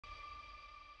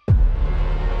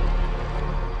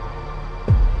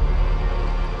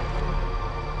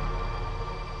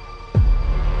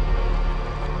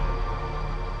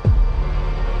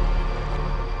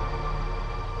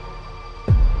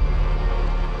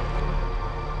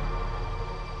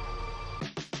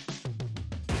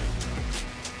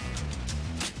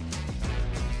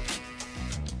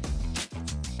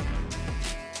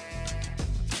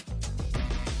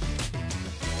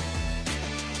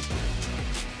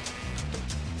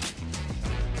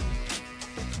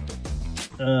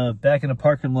back in the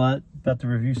parking lot, about to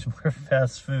review some more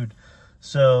fast food.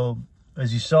 So,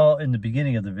 as you saw in the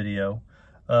beginning of the video,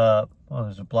 oh,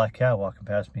 there's a black cat walking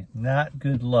past me. Not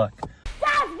good luck.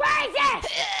 That's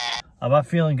racist! I'm not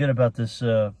feeling good about this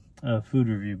food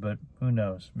review, but who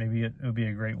knows? Maybe it'll be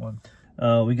a great one.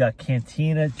 We got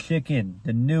Cantina chicken,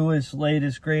 the newest,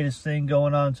 latest, greatest thing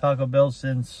going on Taco Bell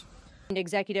since...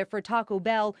 Executive for Taco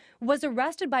Bell was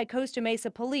arrested by Costa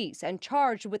Mesa police and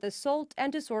charged with assault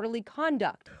and disorderly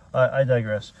conduct. I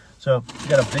digress. So, we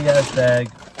got a big-ass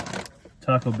bag,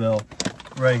 Taco Bell,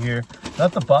 right here.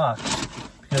 Not the box,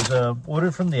 because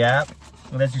ordered from the app,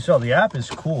 and as you saw, the app is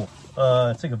cool.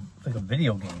 It's like a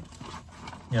video game.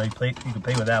 You know, you can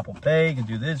pay with Apple Pay, you can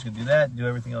do this, you can do that, do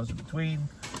everything else in between,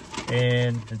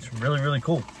 and it's really, really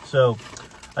cool. So,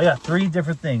 I got 3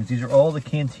 different things. These are all the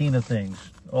Cantina things.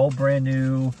 All brand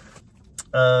new,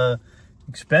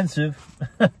 expensive,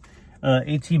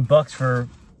 18 bucks for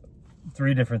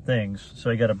 3 different things. So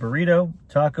I got a burrito,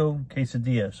 taco,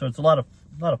 quesadilla. So it's a lot of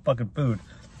fucking food.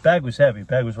 Bag was heavy.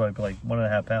 Bag was probably like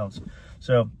 1.5 pounds.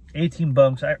 So 18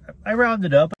 bucks. I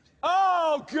rounded up.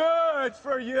 Oh, good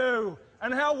for you.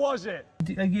 And how was it?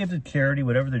 I gave to charity,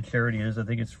 whatever the charity is. I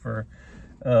think it's for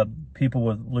people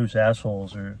with loose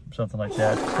assholes or something like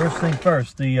that. First thing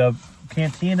first, the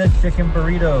Cantina chicken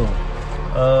burrito.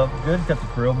 Good. Got the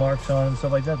grill marks on and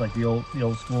stuff like that, like the old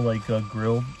school like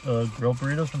grill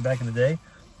burritos from back in the day.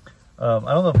 I don't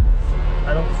know.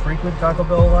 I don't frequent Taco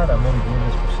Bell a lot. I'm only doing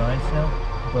this for science now.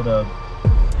 But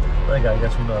I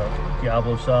got some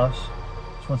Diablo sauce.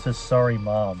 This one says "Sorry,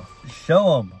 Mom."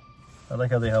 Show them. I like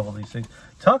how they have all these things.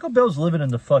 Taco Bell's living in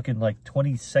the fucking like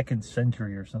 22nd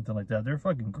century or something like that. They're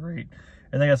fucking great.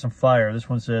 And they got some fire. This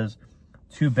one says,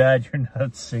 "Too bad you're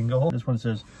not single." This one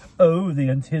says, "Oh, the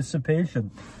anticipation."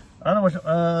 I don't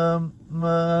know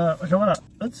which one.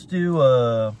 Let's do,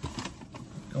 I'm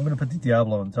going to put the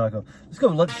Diablo in taco. Let's go,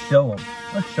 let's show them.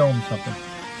 Let's show them something.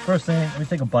 First thing, let me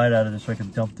take a bite out of this so I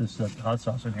can dump this hot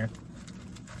sauce in here.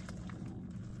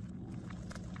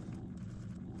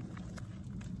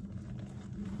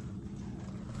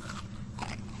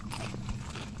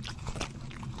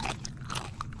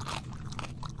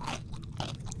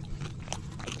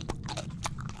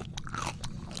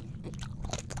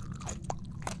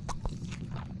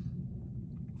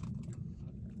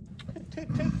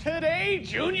 Today,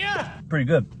 Junior? Pretty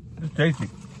good. It's tasty.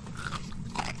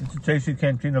 It's a tasty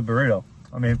Cantina burrito.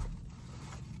 I mean,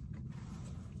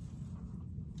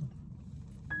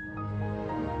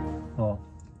 oh,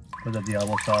 put that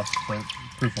Diablo sauce, so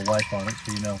proof of life on it,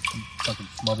 so you know I'm fucking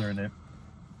smothering it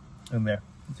in there.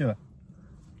 Let's do it.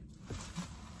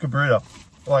 Good burrito.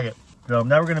 I like it. So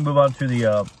now we're gonna move on to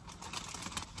the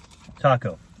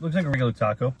taco. Looks like a regular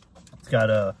taco. It's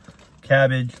got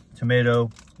cabbage,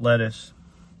 tomato, lettuce.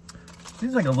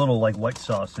 Seems like a little like white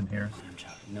sauce in here. Clam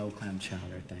chowder. No clam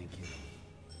chowder, thank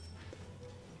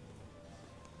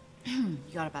you.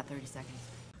 You got about 30 seconds.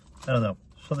 I don't know.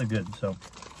 Something good, so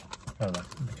I don't know.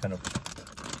 It's kind of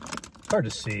hard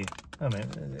to see. I mean,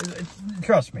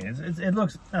 trust me, it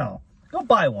looks, oh, go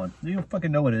buy one. You don't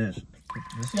fucking know what it is.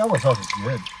 This yellow sauce is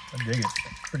good. I dig it.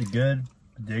 Pretty good.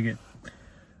 I dig it.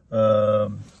 All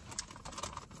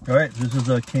right, this is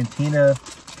a Cantina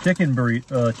chicken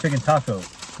burrito, chicken taco.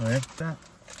 All right, that.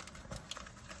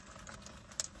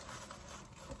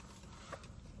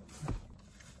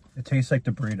 It tastes like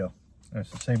the burrito. It's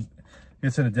the same.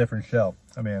 It's in a different shell.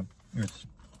 I mean, it's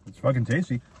fucking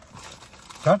tasty.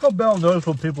 Taco Bell knows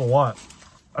what people want.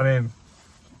 I mean,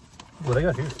 what I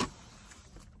got here?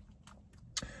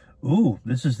 Ooh,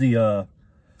 this is the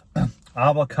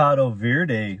avocado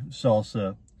verde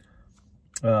salsa.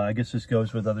 I guess this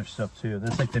goes with other stuff too.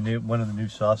 That's like the one of the new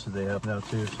sauces they have now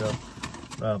too. So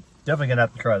definitely gonna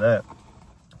have to try that.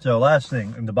 So last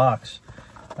thing in the box,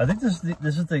 I think this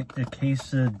is the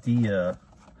quesadilla.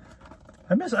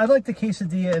 I like the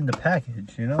quesadilla in the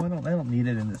package. You know, I don't need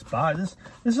it in this box. This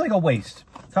is like a waste.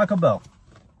 Taco Bell,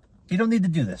 you don't need to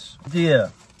do this. Yeah,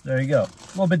 there you go. A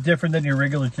little bit different than your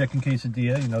regular chicken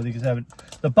quesadilla. You know, you can have it.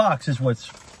 The box is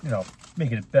what's, you know,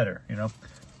 making it better. You know.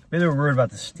 Maybe they were worried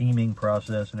about the steaming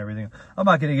process and everything. I'm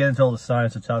not going to get into all the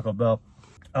science of Taco Bell.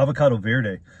 Avocado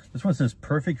verde. This one says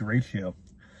perfect ratio.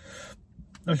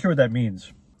 Not sure what that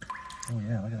means. Oh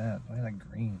yeah, look at that. Look at that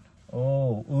green.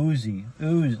 Oh, oozy.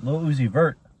 Little oozy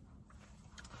vert.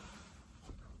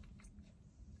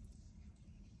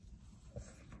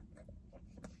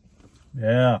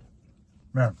 Yeah.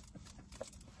 Man.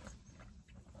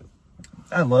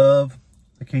 I love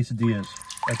the quesadillas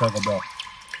at Taco Bell.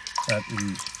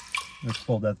 Let's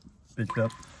fold that bitch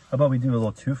up. How about we do a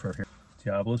little twofer here?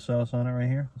 Diablo sauce on it right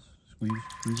here. Let's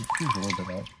Squeeze a little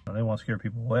bit out. I didn't want to scare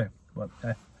people away, but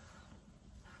hey.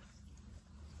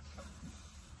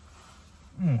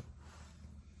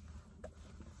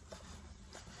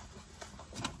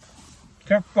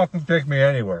 Can't fucking take me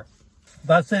anywhere.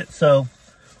 That's it. So,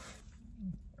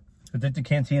 I did the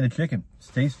Cantina chicken. It's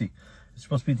tasty. It's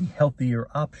supposed to be the healthier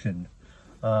option.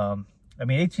 I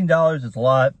mean, $18 is a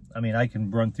lot. I mean, I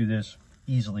can run through this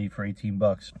easily for 18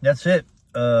 bucks. That's it.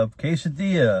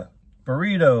 Quesadilla,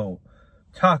 burrito,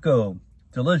 taco,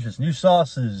 delicious. New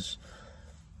sauces,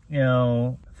 you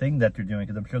know, thing that they're doing,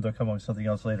 because I'm sure they'll come up with something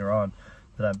else later on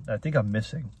that I think I'm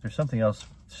missing. There's something else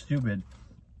stupid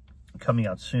coming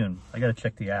out soon. I got to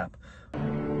check the app.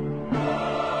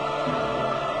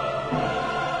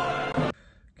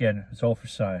 Again, it's all for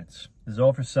science. This is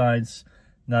all for science,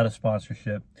 not a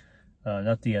sponsorship.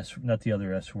 Not the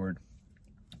other S word.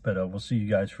 But we'll see you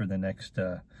guys for the next.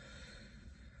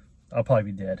 I'll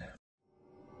probably be dead.